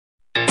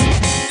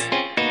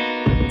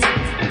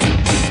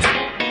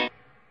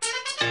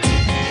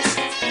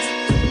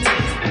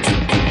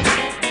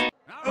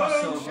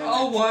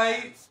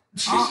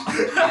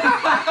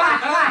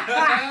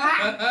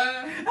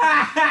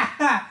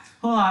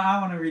Hold on, I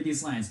want to read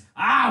these lines.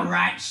 All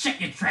right, shut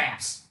your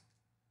traps.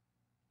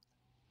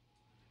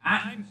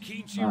 I'm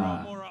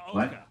Kinshiro Muraoka.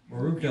 What?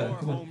 Maruka,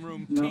 come on.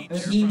 Homeroom No,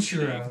 teacher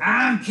Kinshiro.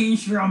 I'm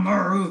Kinshiro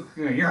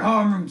Maruka, your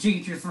homeroom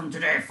teacher from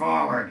today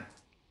forward.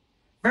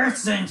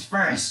 First things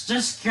first,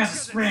 just because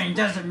it's spring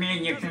doesn't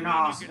mean you can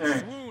also...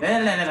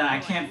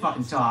 I can't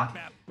fucking talk.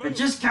 But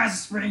just because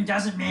it's spring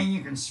doesn't mean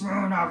you can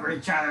swoon over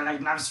each other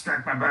like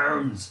love-struck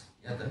baboons.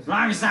 As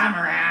long as I'm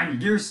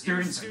around, you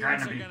students are going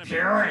to be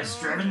pure as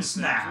driven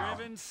snow.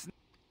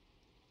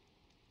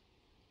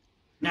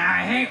 Now, I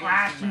hate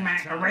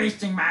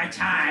wasting my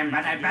time,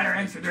 but I better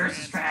introduce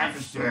this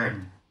transfer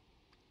student.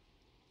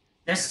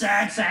 This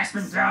sad sack's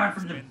been thrown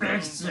from the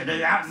big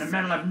city out in the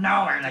middle of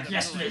nowhere like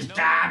yesterday's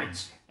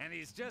garbage. And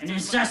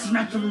he's just as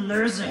much a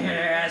loser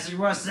here as he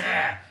was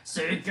there,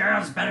 so you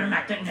girls better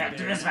not get any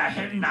ideas about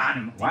hitting on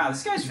him. Wow,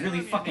 this guy's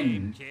really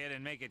fucking...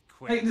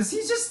 Hey, does he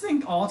just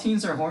think all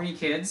teens are horny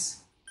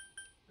kids?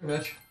 Pretty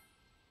much.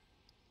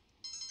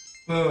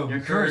 Boom.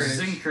 Your courage is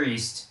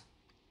increased.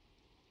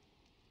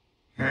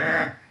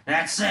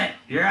 That's it.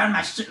 You're on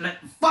my shit.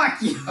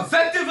 Fuck you.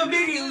 Effective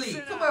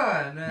immediately. Come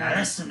on. Now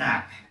listen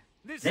up.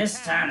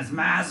 This town is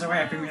miles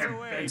away from your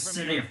big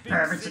city of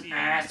perverts and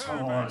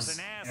assholes.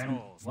 And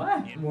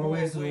what? More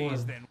ways than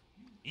one.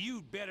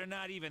 You'd better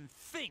not even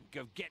think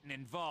of getting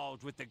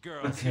involved with the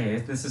girls. Okay,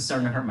 this is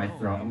starting to hurt my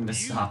throat. I'm gonna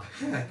stop.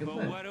 Yeah,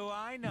 But what do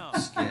I know?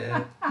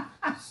 Scared.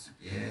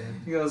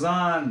 He goes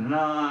on and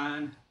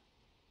on.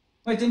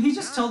 Wait, didn't he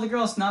just tell the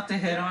girls not to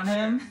hit on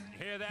him?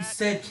 Hear that? He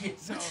said,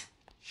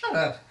 shut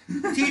up.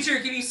 Teacher,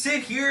 can you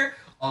sit here?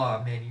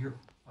 Oh man, you're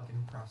a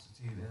fucking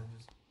prostitute, man.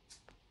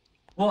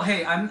 Well,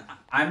 hey,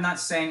 I'm not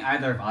saying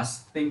either of us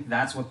think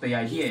that's what the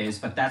idea is,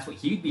 but that's what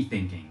he'd be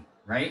thinking,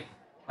 right?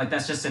 Like,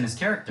 that's just in his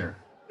character.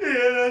 Yeah.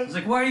 It's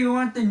like, why do you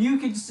want the new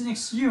kid to sit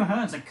next to you,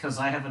 huh? It's like, because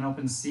I have an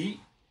open seat.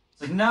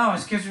 It's like, no,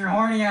 it's because you're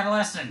horny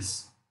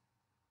adolescents.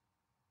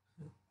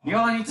 You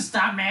all need to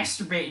stop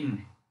masturbating.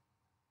 Can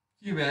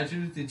you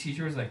imagine if the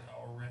teacher was like,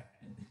 alright.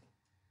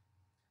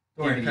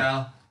 Don't worry,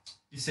 pal.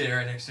 You sit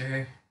right next to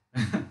her.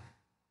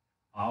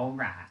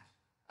 Alright.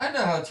 I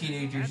know how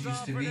teenagers That's all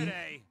used to for be.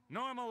 today.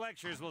 Normal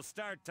lectures will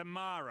start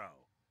tomorrow.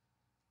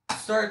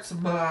 Start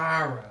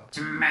tomorrow.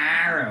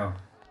 Tomorrow.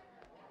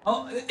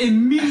 Oh,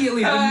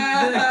 immediately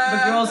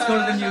the girls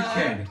go to the new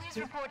kid.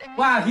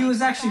 Wow, he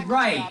was actually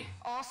right.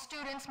 All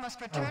students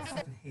must I return to the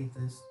fucking hate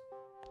this.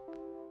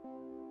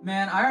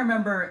 Man, I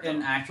remember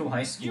in actual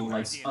high school,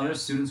 like, other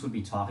students would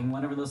be talking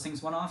whenever those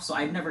things went off, so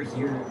I'd never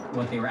hear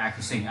what they were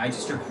actually saying. I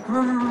just heard...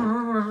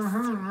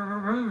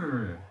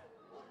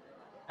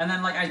 And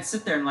then, like, I'd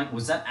sit there and, like,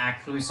 was that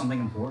actually something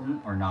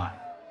important or not?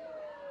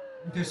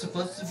 They're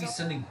supposed to be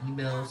sending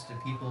emails to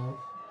people.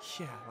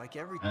 Yeah, like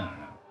every... I don't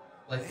know.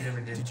 Like they never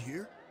did. Did you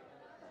hear?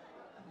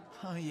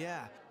 Oh,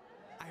 yeah.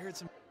 I heard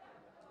some...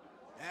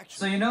 Actually...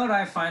 So you know what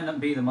I find to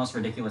be the most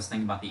ridiculous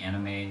thing about the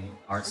anime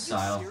art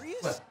style? Are you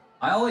serious? What?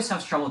 I always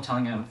have trouble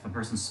telling if a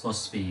person's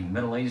supposed to be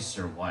middle-aged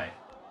or what.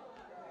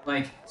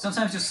 Like,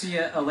 sometimes you'll see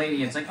a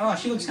lady, it's like, oh,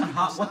 she looks kind of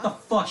hot. What the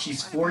fuck,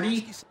 she's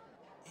 40?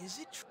 Is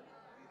it true?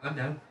 I'm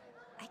down.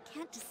 I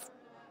can't just...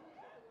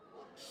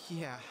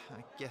 Yeah,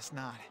 I guess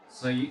not.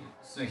 So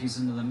he's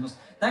into the most...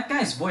 That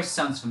guy's voice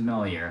sounds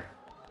familiar.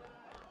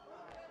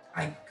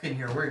 I couldn't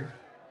hear a word.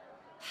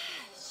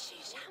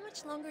 Sheesh, how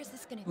much longer is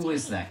this gonna take? Who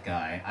is that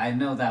guy? I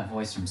know that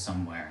voice from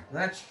somewhere.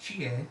 That's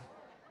Chie.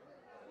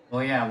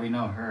 Well, yeah, we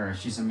know her.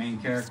 She's a main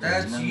character.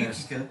 That's and then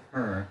there's Yukiko.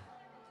 her.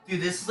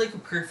 Dude, this is like a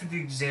perfect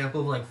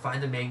example of like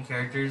find the main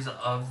characters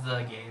of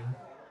the game.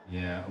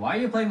 Yeah. Why are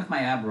you playing with my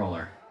ab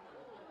roller?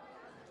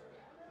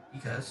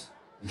 Because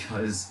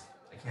Because...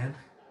 I can.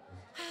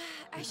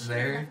 I It's should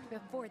there. have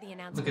left before the Look,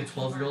 announcement a came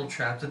 12-year-old on.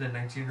 trapped in a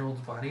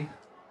 19-year-old's body.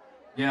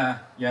 Yeah,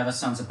 that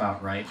sounds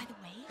about right. By the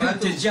way, But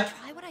did ya...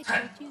 try what I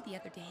told you the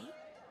other day.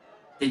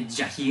 Did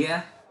ya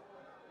hear?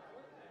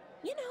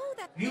 You know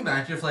that... Can you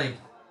imagine if like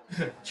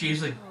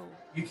Chie's like, Oh,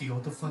 Yukiko,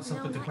 what the fuck's up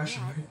no, with the not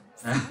question yet.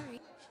 mark? Sorry.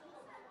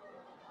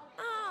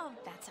 Oh,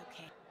 that's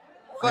okay.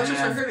 Well, I just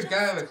Yeah. heard a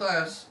guy in my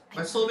class.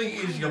 My soul name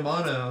is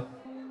Yamano.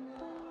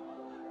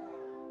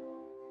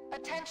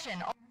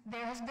 Attention!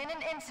 There has been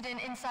an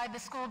incident inside the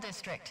school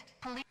district.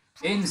 Police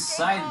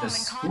Inside the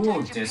stay school calm and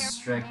contact your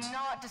district? parents. Do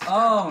not disturb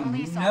Oh the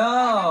police officer.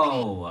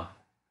 no!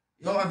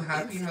 Yo, I'm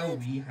happy how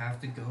we have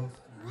to go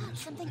through What? the school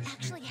Something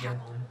district actually to get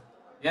happened. home.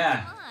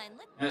 Yeah, Come on,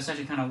 let that's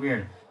actually kind of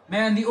weird.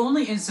 Man, the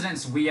only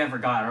incidents we ever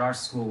got at our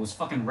school was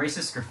fucking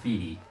racist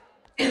graffiti.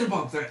 And a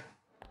bomb threat.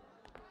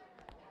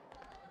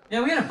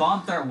 Yeah, we had a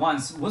bomb threat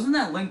once. Wasn't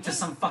that linked to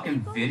some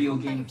fucking video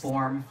game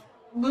forum?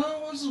 No,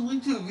 it wasn't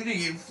linked to a video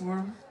game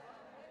forum.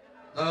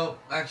 Oh,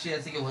 actually, I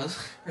think it was.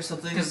 Or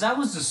something. Because that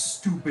was the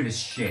stupidest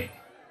shit.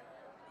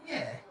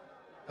 Yeah.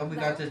 And we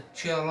got to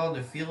chill on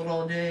the field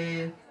all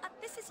day.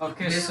 this is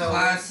Okay, Miss so-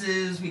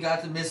 classes, we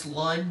got to miss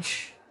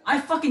lunch. I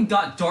fucking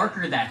got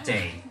darker that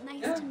day. Nice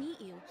Yeah. to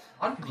meet you.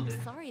 A lot of people I'm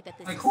did. sorry that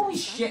this Like, is holy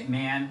so shit,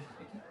 man.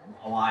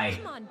 Why?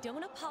 Come on,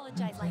 don't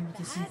apologize like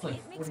This that. seems like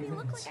It makes 40 me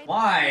look minutes. like I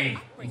Why?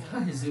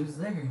 Because it was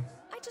there.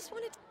 I just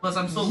wanted to... Plus,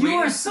 I'm so You late.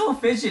 are so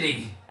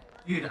fidgety.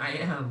 Dude, I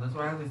am. That's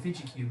why I have a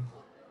fidget cube.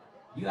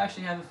 You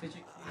actually have a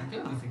fidget I do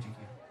have a fidget cube.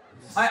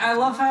 I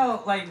love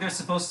how, like, they're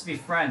supposed to be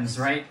friends,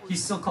 right? He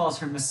still calls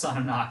her Miss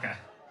Sanonaka.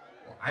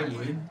 Well, I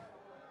would.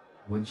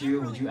 Would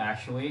you? Would you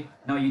actually?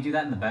 No, you do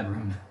that in the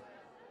bedroom.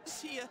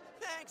 See ya.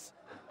 Thanks.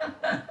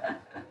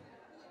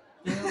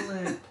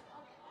 Philip.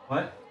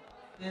 What?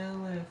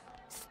 Philip.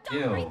 Stop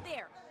Ew. right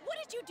there. What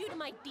did you do to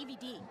my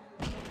DVD?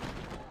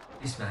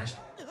 He smashed.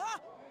 Ah,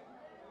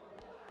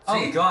 Oh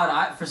See?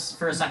 god,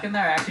 for a second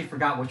there, I actually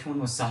forgot which one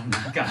was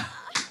Sanonaka.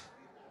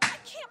 I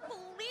can't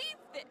believe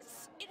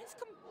this. It is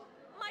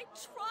my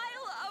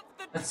trial of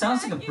the That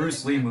sounds like a dragon.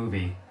 Bruce Lee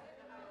movie.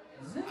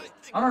 Is it?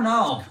 think I don't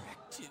know. that's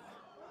correct, too.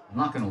 I'm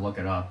not gonna look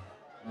it up.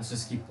 Let's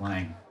just keep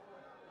playing.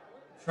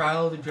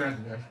 Trial of the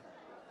Dragon, guys.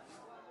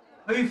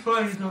 How you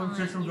find to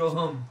just go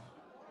home?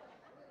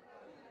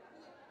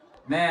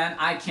 Man,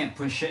 I can't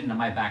push shit into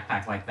my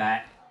backpack like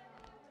that.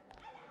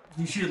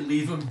 You should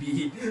leave him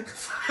be.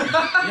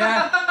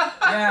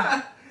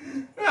 Yeah.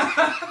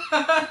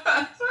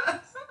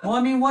 Well,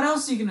 I mean, what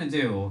else are you gonna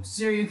do?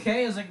 So are you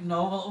okay? It's like,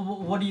 no, well,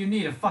 what do you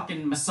need? A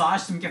fucking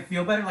massage to make you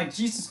feel better? Like,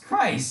 Jesus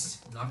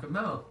Christ. Knock him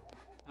out.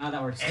 Ah, that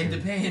works End too.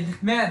 the pain.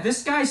 Man,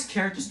 this guy's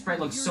character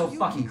spread looks so You're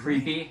fucking Yuki, right?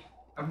 creepy.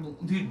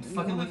 Dude,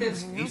 fucking look at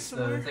his Hang out face though.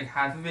 somewhere? It's like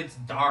half of it's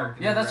dark.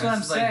 and Yeah, the that's what I'm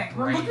rest is, like, saying.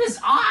 Well, bright. look at his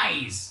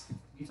eyes! What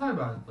are you talking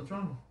about? What's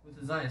wrong with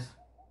his eyes?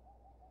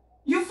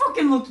 You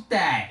fucking looked at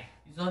that!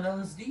 He's on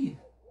LSD.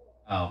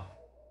 Oh.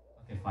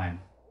 Okay, fine.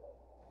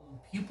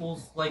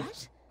 Pupils like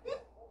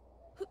What?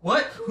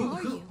 what? Who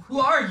are you? Who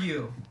are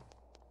you?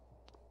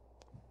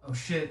 Oh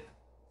shit.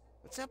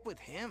 What's up with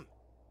him?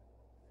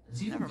 Is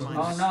he Never even mind.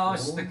 going Oh to no,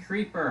 it's school? the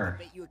creeper.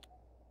 Bet you.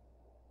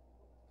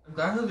 I'm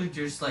glad that they're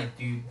just like,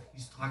 dude,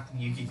 he's talking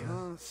to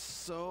Yukiko.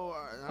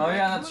 Oh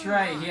yeah, that's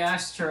right. He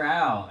asked her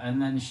out,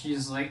 and then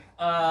she's like,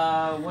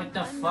 what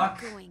the I'm not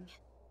fuck? going.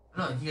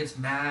 No, he gets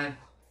mad.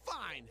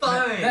 Fine.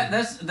 Fine.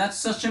 That's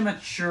such a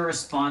mature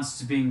response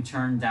to being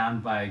turned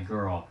down by a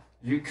girl.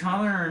 You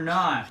coming or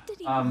not? What did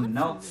he want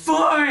No. from me?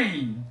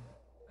 Fine!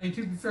 And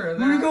to be fair, I'm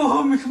gonna go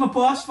home and become a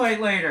boss fight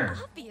later.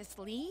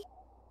 Obviously.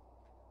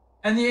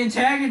 And the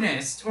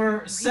antagonist,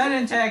 or said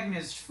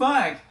antagonist,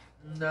 fuck.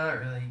 Not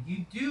really.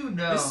 You do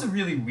know. This is some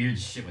really weird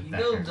shit with You that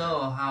don't character.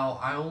 know how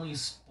I only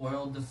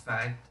spoiled the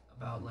fact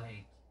about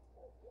like.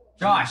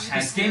 Josh,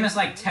 this game is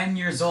like 10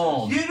 years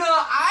old. You know,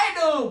 I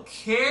don't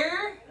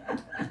care.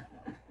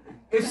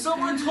 If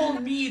someone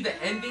told me the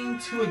ending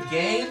to a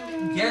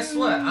game, guess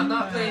what? I'm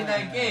not playing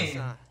that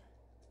game.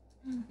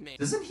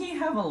 Doesn't he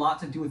have a lot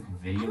to do with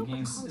video don't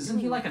games? recall Isn't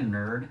he doing like a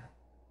nerd?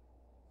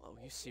 Oh,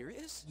 you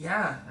serious?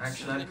 Yeah,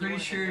 actually, I'm Then you pretty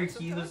wanna sure hang out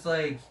he sometime? was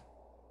like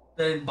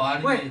the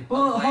embodiment. Wait, of,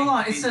 well, like, hold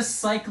on. It the- says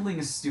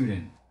cycling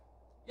student.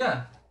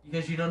 Yeah,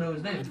 because you don't know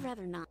his name. I'd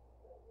rather not.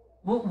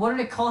 Well, what did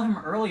it call him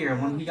earlier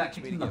when he got Teach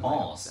kicked me in to the get my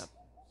hopes balls? up.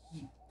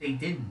 They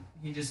didn't.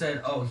 He just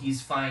said, "Oh,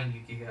 he's fine,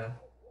 Yukiko."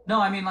 No,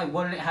 I mean, like,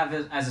 what did it have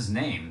as his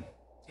name?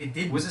 It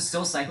didn't. Was it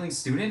still cycling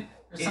student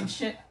or some It-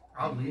 shit?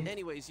 Probably.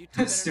 Anyways, you two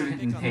better not Student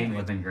pick in on pain me. would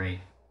have been great.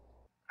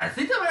 I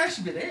think that would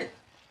actually be it.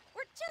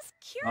 We're just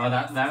curious. Oh,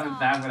 that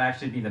all. would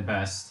actually be the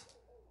best.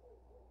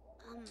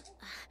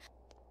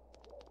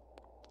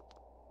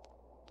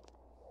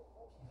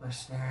 People are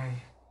staring.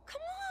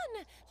 Come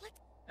on. Let's.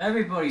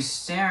 Everybody's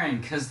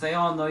staring because they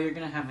all know you're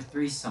gonna have a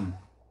threesome.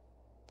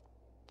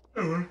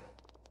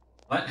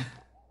 What?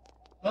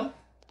 What?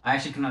 I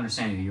actually couldn't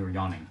understand you. You were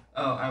yawning.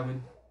 Oh, I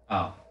would.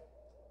 Oh.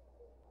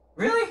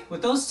 Really?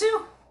 With those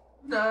two?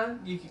 Nah,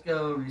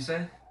 Yukiko Rise,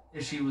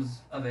 if she was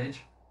of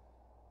age.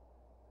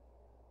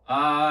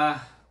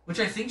 Which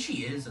I think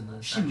she is in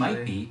this. She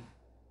might be.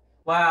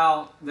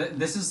 Wow,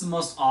 this is the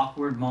most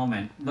awkward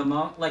moment. The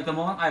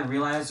moment I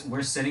realized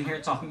we're sitting here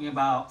talking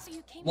about So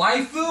you came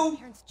Waifu? to my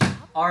parents' job?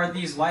 are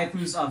these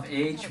waifus of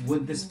age?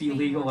 Would this be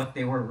legal if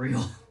they were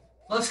real?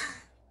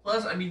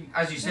 Plus, I mean,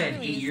 as you said,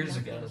 really 8 is years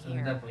ago, nothing so they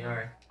here. definitely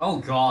are. Oh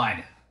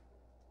God.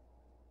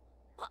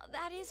 Well,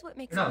 that is what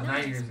makes No, it 9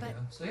 nice, years but... ago.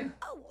 So yeah,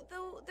 Oh,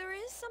 though there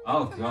is something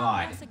Oh, from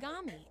God.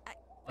 Yasagami.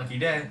 lucky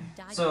day.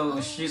 So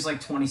she's like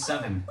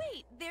 27. Oh,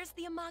 wait, there's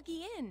the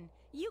Amagi Inn.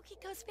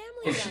 Yukiko's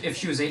family. If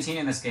she was 18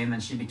 in this game, then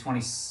she'd be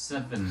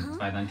 27 Huh?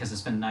 by then because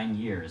it's been 9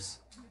 years.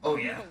 Oh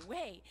yeah. No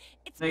way.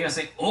 It's No, you gotta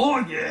say, oh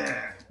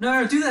yeah.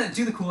 No,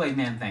 do the Kool-Aid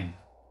Man thing.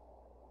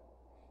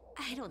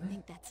 I don't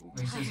think that's When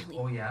he says, entirely.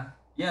 "Oh yeah,"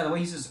 Yeah, the way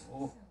he says,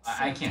 oh,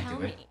 I So can't tell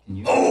do it. me. Can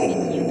you?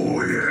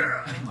 Oh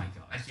yeah. Oh my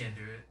I God. can't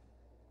do it.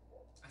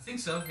 I think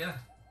so. Yeah.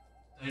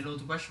 I didn't know what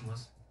the question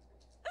was.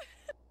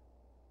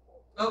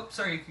 Oh,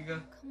 sorry,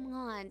 Yukiko. Come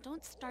on,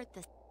 don't start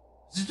this.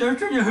 Start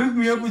trying to hook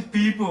me up with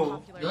people.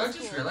 Popular You know, I at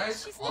just school.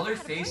 realized She's all never their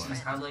had a faces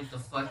boyfriend. have like the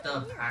fucked Kinda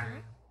up weird,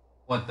 pattern.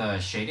 What, the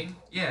shading?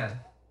 Yeah.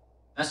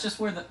 That's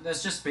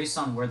just based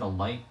on where the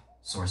light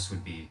source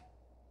would be.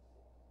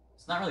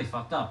 It's not really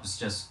fucked up. It's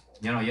just,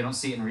 you don't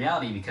see it in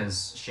reality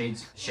because shading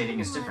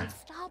is Come on, different.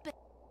 Stop it.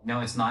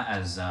 No, it's not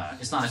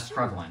as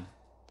prevalent.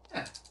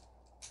 Yeah.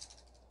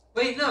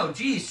 Wait, no,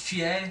 jeez,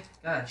 Chie.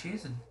 God,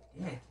 Chie's a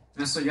dick.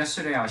 So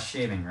yesterday I was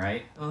shaving,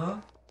 right? Uh-huh.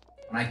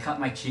 And I cut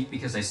my cheek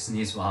because I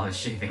sneezed while I was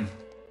shaving.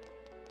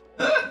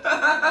 It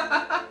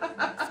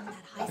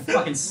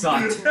fucking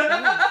sucked.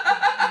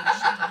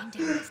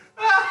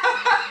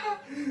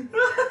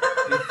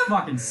 It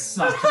fucking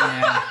sucked,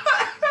 man.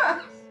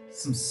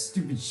 Some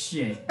stupid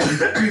shit.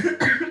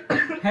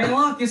 Hey,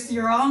 look, it's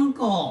your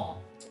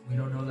uncle. We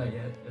don't know that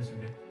yet. Yes,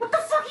 we do. What the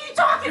fuck are you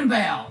talking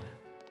about?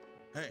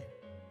 Hey,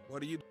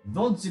 what are you...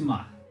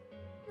 Dojima.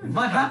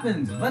 What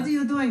happened? What are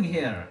you doing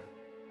here?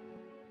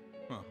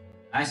 Huh.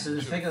 I should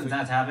have figured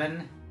that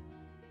happened.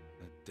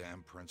 That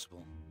damn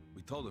principal.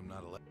 We told him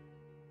not to let...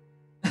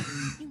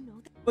 You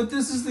know that. But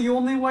this is the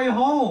only way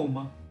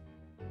home.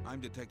 I'm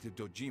Detective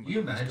Dojima. Can you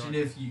imagine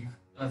if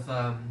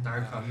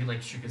Narukami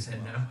like shook his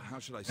head no? How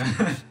should I say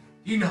this?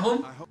 Do you know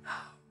him? I hope...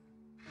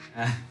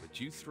 But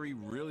you three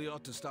really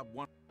ought to stop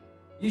one...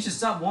 You should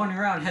stop wandering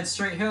around and head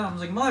straight home. I was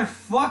like,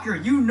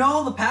 motherfucker, you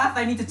know the path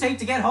I need to take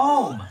to get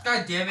home.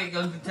 God damn it,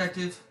 young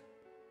detective.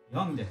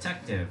 Young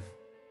detective.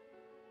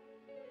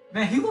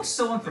 Man, he looks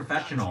so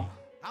unprofessional.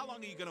 How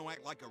long are you gonna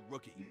act like a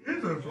rookie?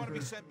 You wanna be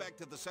sent back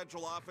to the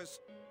central office?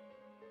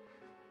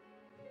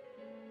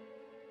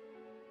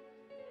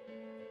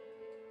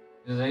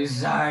 He's like,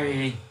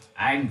 sorry,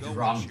 I'm Go wash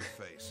drunk. your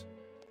face.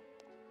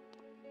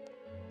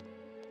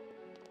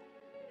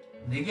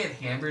 They get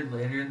hammered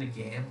later in the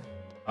game.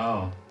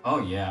 Oh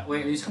yeah.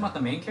 Wait, are you talking about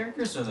the main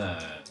characters or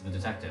the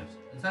detectives?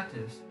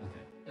 Detectives.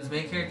 Okay. Because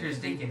main characters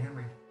didn't get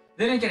hammered.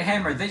 They didn't get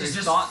hammered. They They're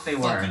just thought they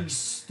were. fucking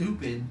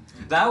stupid.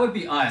 That would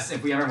be us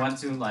if we ever went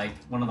to like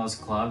one of those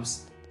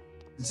clubs.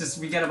 It's just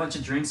we get a bunch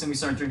of drinks and we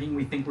start drinking.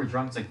 We think we're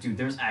drunk. It's like, dude,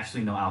 there's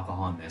actually no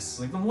alcohol in this.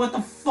 Like, what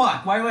the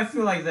fuck? Why do I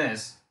feel like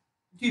this?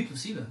 Dude,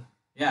 placebo.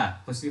 Yeah,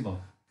 placebo.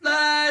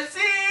 Placebo!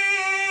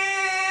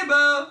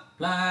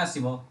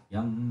 Placebo.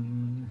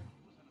 Yum.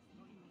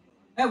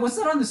 Hey, what's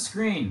that on the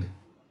screen?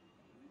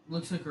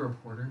 Looks like a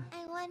reporter.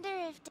 I wonder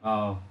if...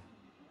 Oh.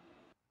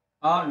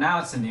 Oh, now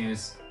it's the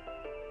news.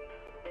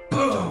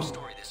 Boom!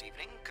 Story this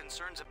evening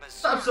concerns a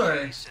Stop bizarre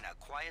story. case in a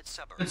quiet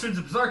suburb. Concerns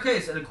a bizarre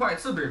case in a quiet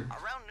suburb.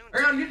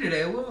 Around noon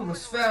today, a woman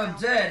was found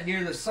dead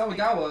near the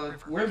Sawagawa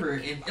River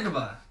in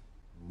Inaba.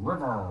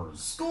 Rivers.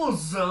 School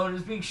zone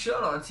is being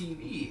shown on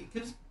TV.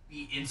 Could this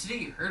be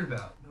incident you heard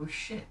about? No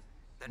shit.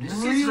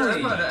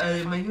 Really?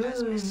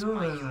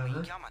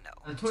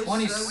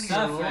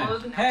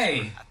 27.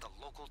 Hey,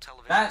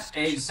 that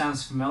age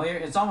sounds familiar.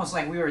 It's almost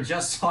like we were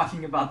just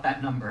talking about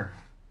that number.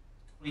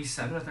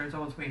 27? I thought we were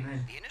talking about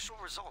 29. The initial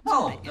results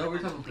No. of the No, we were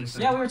talking about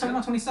 27. Yeah, we were talking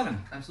about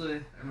 27. Absolutely.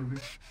 I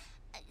remember.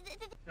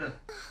 Shut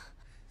up.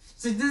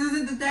 So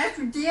that's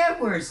for damn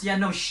worse. Yeah,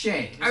 no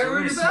shit. It's I a really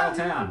remember small that.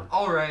 town.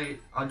 Alright,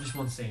 I just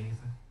won't say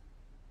anything.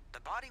 The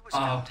body was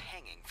found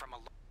hanging from a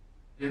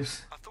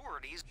Oops.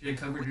 authorities Should have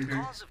covered with your the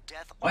dirt. cause of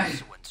death What?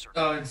 also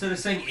uncertain. Instead of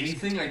saying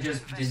anything, I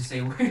just didn't say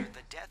a word.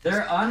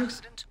 They're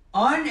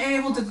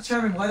unable to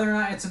determine whether or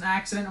not it's an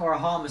accident or a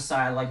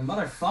homicide. Like,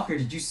 motherfucker,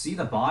 did you see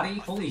the body?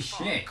 Holy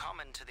shit.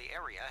 Common to the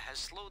area has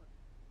slowed.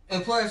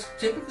 And plus,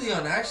 typically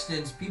on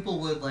accidents, people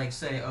would like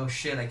say, "Oh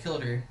shit, I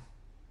killed her."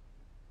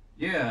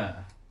 Yeah.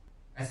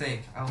 I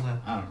think. I don't know.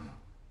 I don't know.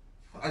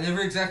 I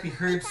never exactly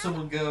heard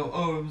someone go,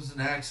 "Oh, it was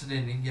an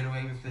accident," and get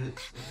away with it.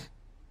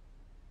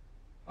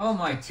 Oh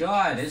my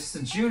god, it's the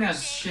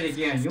Junas shit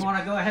again. You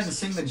wanna go ahead and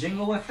sing the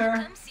jingle with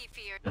her?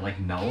 They're like,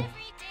 no.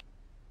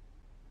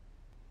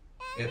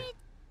 Yep.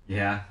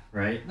 Yeah,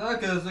 right? No,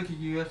 because look at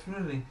you, that's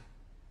funny.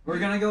 We're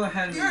gonna go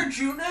ahead and... You're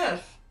Junas!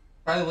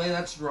 By the way,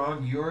 that's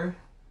wrong. You're...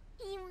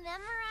 You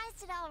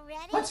memorized it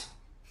already? What?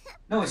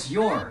 No, it's I'm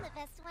your. the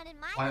best one in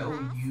my class.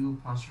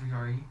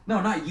 Y-O-U-R-E.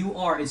 No, not you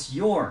are, it's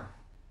your.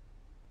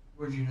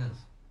 Where's Junas?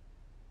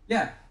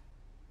 Yeah.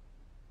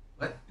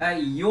 What?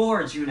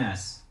 Your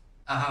Junas.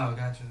 Oh,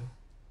 gotcha.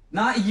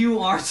 Not you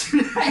are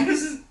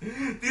Junas.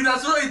 Dude,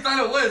 that's what I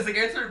thought it was. Like,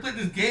 I started playing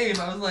this game,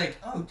 I was like,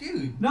 oh,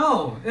 dude.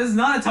 No, it's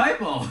not a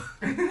typo.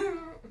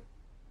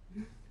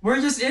 We're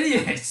just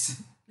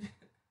idiots.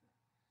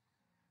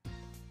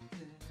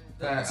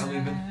 Alright, I'll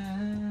leave it.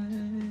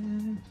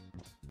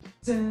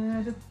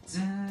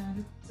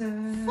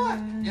 Fuck!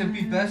 It'd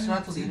be best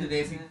not to leave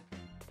today if you...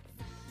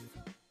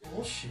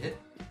 Bullshit.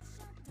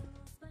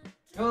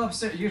 Go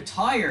upstairs. You're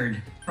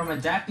tired from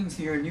adapting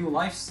to your new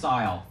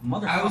lifestyle.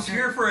 Motherfucker. I was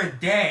here for a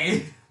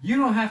day. You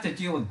don't have to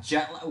deal with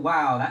jet lag.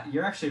 Wow,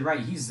 you're actually right.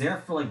 He's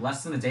there for like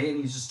less than a day and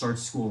he just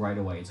starts school right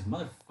away. It's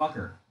like,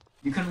 motherfucker.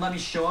 You couldn't let me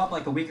show up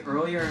like a week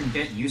earlier and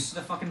get used to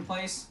the fucking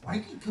place? Why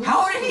did he go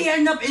How did he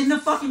end up in the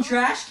fucking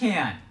trash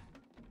can?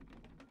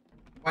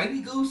 Why did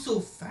he go so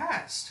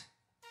fast?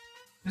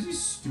 Is he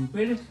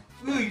stupid?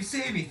 Ooh, you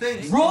saved me,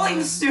 thanks.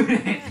 Rolling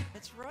student!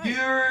 That's right.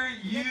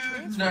 You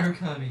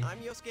Narukami. I'm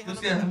Yosuke Let's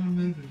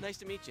Hanamura. get Nice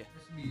to meet you.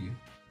 Nice to meet you.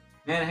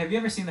 Man, have you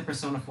ever seen the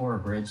Persona 4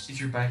 Abridged? Is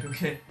your bike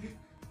okay?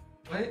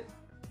 What?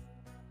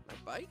 My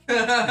bike?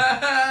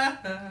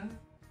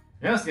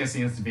 Yosuke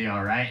seems to be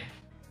alright.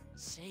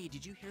 Say,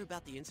 did you hear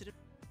about the incident?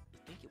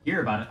 I think it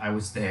Hear about it, I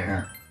was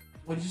there.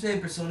 What did you say,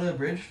 Persona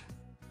Abridged?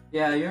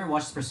 Yeah, you ever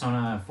watched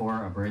Persona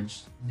 4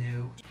 Abridged?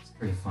 No. It's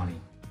pretty funny.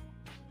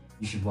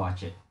 You should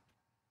watch it.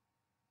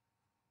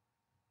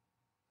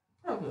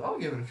 Probably, I'll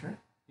give it a try.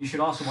 You should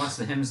also watch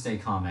the Hymns Day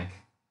comic.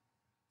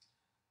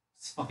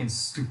 It's fucking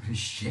stupid as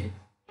shit.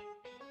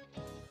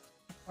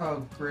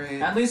 Oh,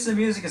 great. At least the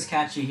music is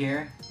catchy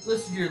here.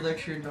 Listen to your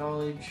lecture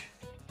knowledge.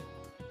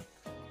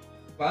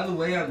 By the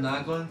way, I'm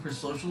not going for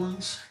social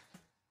links.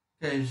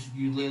 Because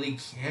you literally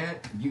can't.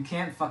 You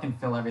can't fucking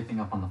fill everything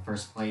up on the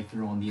first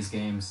playthrough on these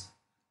games.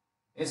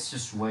 It's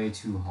just way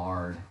too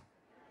hard.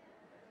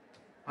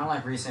 Kind of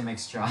like Reese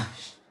makes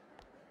Josh.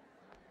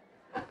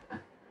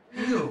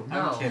 Ew, no,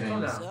 I'm kidding.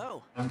 slow down.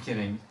 So, I'm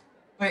kidding.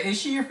 Wait,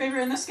 is she your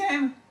favorite in this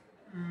game?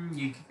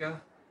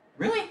 Yukiko.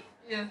 Really?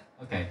 Yeah.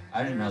 Okay,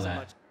 I didn't there know isn't that.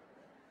 much-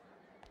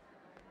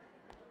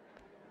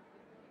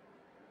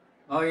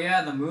 Oh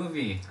yeah, the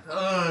movie.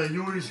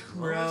 You always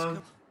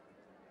around.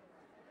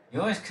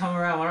 You always come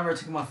around whenever I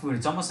took my food.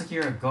 It's almost like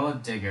you're a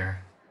gold digger.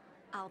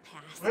 I'll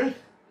pass. What?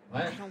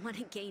 What? I don't want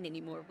to gain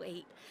any more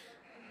weight.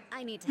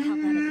 I need to help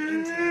out at the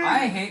intern.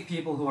 I hate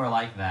people who are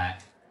like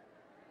that.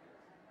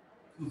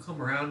 Who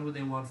come around when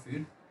they want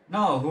food?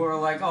 No, who are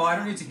like, oh, I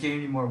don't need to gain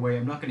any more weight.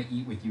 I'm not gonna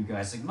eat with you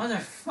guys. Like,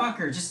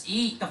 motherfucker, just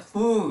eat the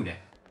food.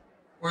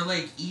 Or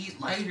like eat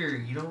lighter.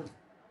 You don't.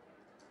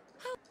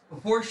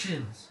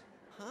 Proportions.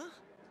 Huh?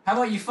 How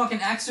about you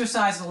fucking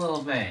exercise a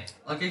little bit?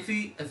 Like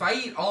if I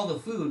eat all the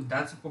food,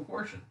 that's a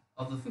proportion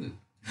of the food.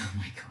 Oh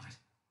my god.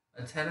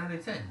 A 10 out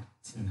of 10.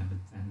 10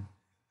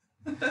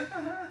 out of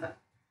 10.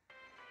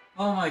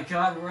 Oh my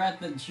god, we're at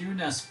the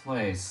Junes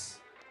place.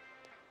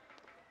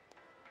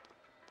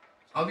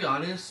 I'll be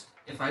honest.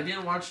 If I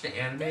didn't watch the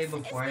anime This is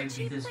before the I beat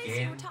cheap this place you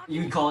game, were talking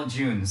You'd call it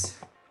Junes.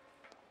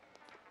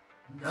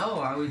 no,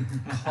 I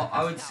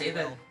would say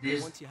that Well,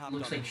 this once you hopped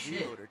looks on like the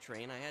shit. bootloader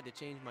train, I had to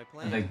change my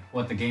plan.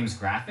 The game's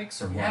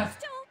graphics or what? Yeah.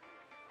 Still,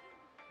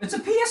 It's a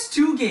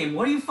PS2 game.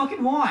 What do you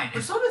fucking want?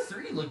 Persona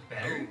 3 looked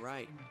better. Oh,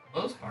 right.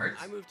 Most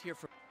parts. I moved here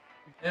from.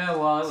 Yeah,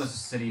 well, it was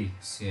a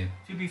cityscape.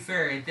 To be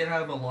fair, it did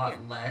have a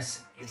lot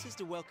less. This is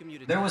to welcome you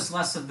to. There town. was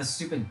less of the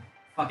stupid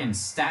fucking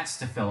stats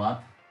to fill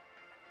up.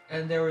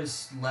 And there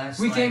was less.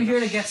 We like, came here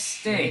to get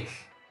shit. steak.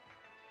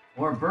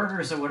 Or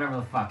burgers or whatever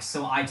the fuck,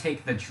 so I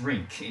take the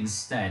drink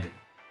instead.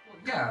 Well,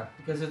 yeah,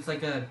 because it's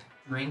like a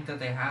drink that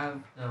they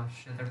have. Oh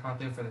shit, they're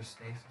popular for their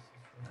steaks.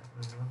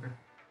 I don't remember.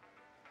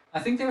 I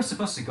think they were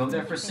supposed to go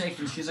there for steak,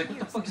 and she's like, what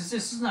the fuck is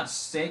this? This is not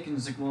steak. And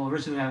it's like, well,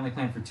 originally I only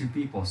planned for 2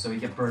 people, so we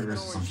get burgers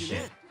or some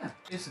shit. Yeah,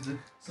 basically.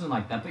 Something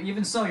like that. But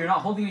even so, you're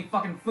not holding any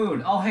fucking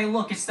food. Oh, hey,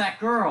 look, it's that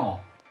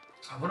girl.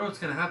 I wonder what's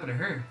gonna happen to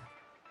her.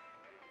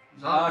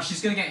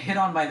 She's gonna get hit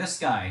on by this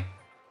guy.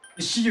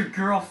 Is she your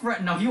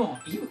girlfriend? No, he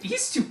won't.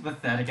 He's too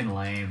pathetic and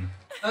lame.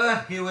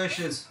 He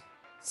wishes.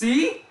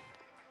 See?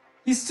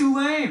 He's too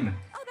lame.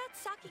 oh,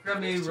 that's Saki.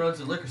 Grandma runs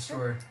a liquor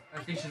store. I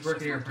think she's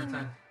working here part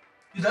time.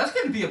 Dude, that's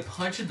gonna be a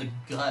punch in the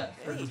gut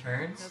for Hey, the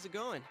parents. how's it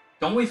going?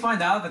 Don't we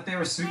find out that they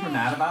were super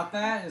mad about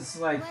that? It's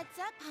like, What's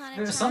up, Hana?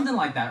 there's something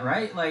like that,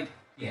 right? Like,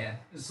 Yeah.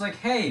 it's like,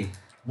 hey,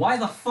 why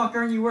the fuck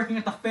aren't you working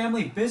at the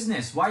family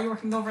business? Why are you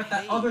working over at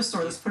that Hey. other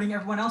store that's putting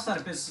everyone else out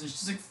of business? And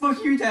she's like,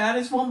 fuck you, Dad, I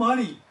just want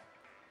money.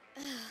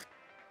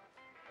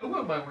 I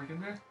wouldn't mind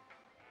working there.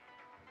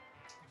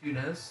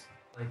 Junes.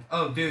 Like,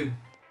 oh, dude.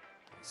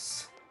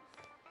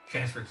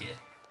 Transfer kid.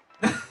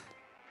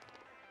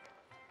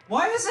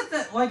 Why is it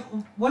that, like,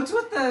 what's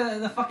with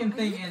the fucking Are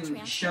thing you the in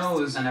transfer shows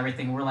and student?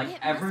 everything where, like, It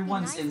must be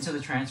everyone's nice. into the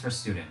transfer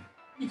student?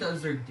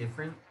 Because they're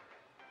different.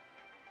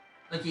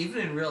 Like,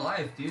 even in real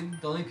life, dude.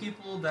 The only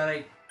people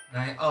that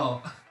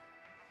oh.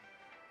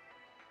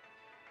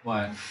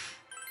 What?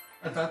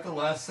 I thought the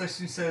last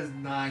section says,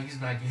 nah, he's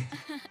not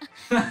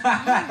gay.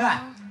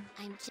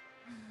 I'm just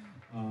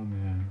Oh,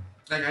 man.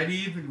 Like, I didn't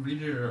even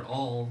read it at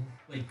all.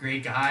 Like,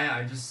 great guy,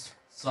 I just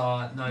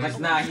saw it. No, Like,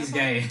 nah, he's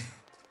gay.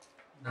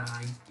 Nah,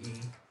 he's gay.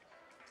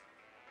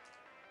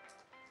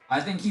 I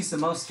think he's the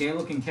most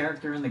gay-looking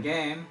character in the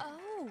game.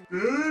 oh.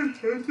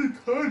 That's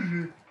a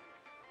Kanji.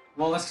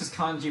 Well, that's because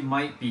Kanji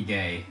might be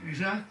gay.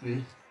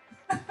 Exactly.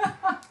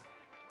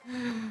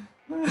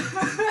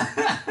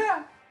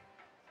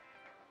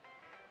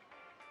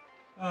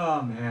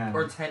 Oh, man.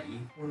 Or Teddy.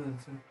 One of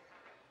the two.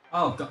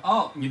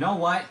 Oh, you know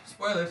what?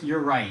 Spoilers. You're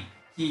right.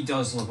 He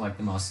does look like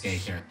the most gay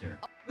character.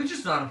 Which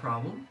is not a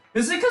problem.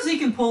 Is it because he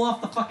can pull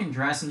off the fucking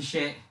dress and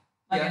shit?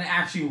 Like, Yeah. and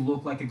actually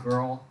look like a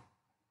girl?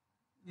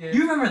 Yeah.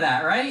 You remember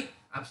that, right? In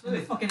the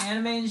Absolutely. fucking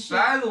anime and shit?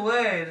 By the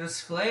way,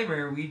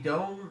 disclaimer, we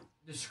don't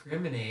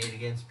discriminate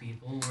against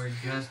people. We're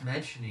just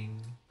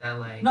mentioning that,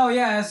 like... No,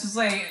 yeah, it's just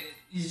like,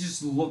 he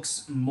just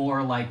looks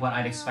more like what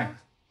I'd expect.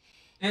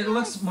 It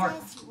looks more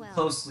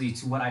closely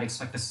to what I'd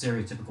expect the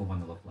stereotypical one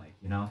to look like,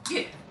 you know?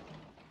 Yeah.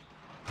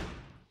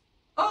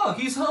 Oh,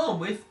 he's home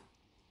with...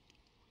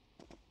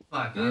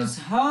 Fuck. He's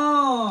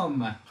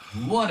home!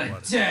 What a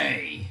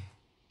day!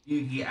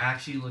 Dude, he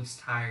actually looks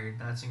tired.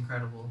 That's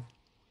incredible.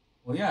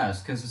 Well, yeah, it's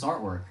because it's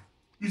artwork.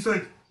 He's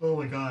like, oh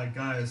my god,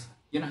 guys.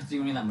 You don't have to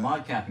do any of that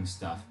mod capping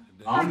stuff.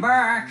 I'm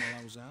back! While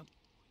I was out?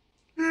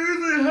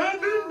 It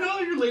happened? No,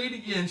 you're late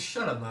again.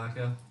 Shut up,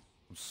 Naka.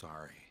 I'm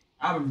sorry.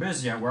 I've been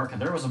busy at work,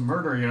 and there was a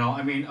murder, you know?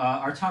 I mean,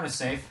 our town is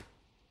safe.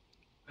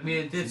 I mean,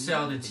 it did say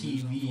on the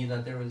TV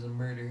that there was a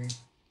murder.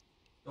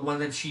 The one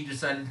that she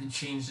decided to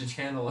change the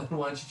channel and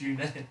watch June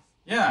next.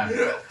 Yeah.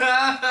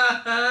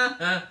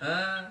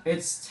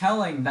 It's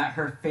telling that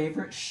her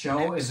favorite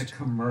show is a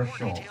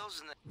commercial.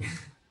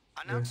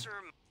 Announcer,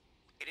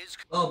 it is.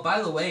 Oh,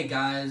 by the way,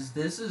 guys,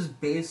 this is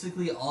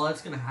basically all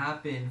that's gonna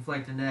happen for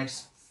like the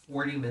next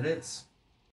 40 minutes.